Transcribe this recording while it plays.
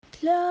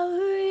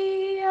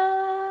Glorious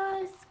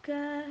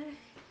God,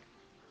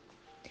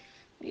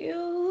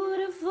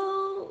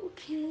 beautiful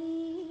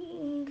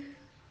King,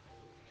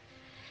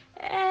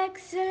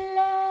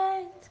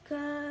 excellent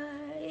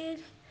God,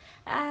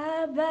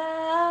 I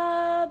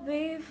bow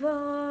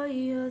before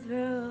your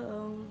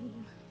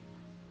throne.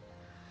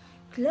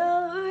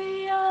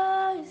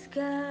 Glorious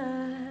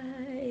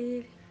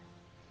God,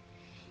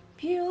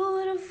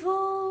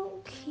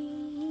 beautiful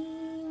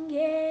King,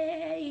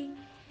 yeah,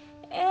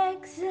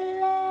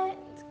 excellent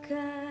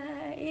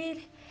God,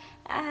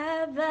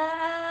 I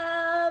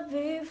bow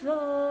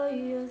before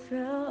your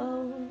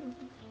throne.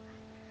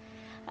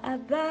 I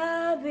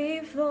bow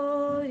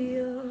before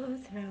your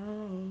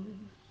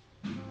throne.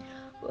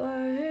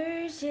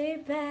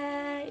 Worship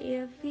at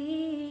your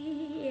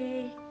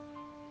feet.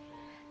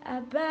 I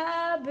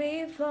bow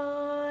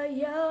before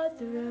your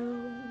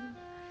throne.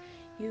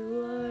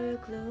 You are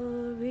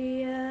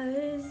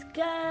glorious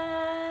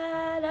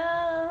God.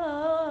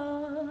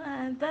 Oh,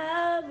 I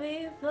bow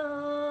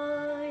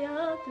before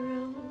your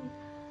throne.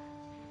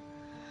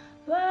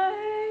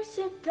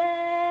 Worship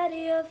at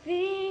your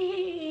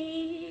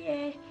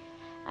feet.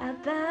 I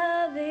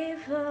bow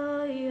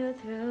before your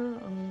throne.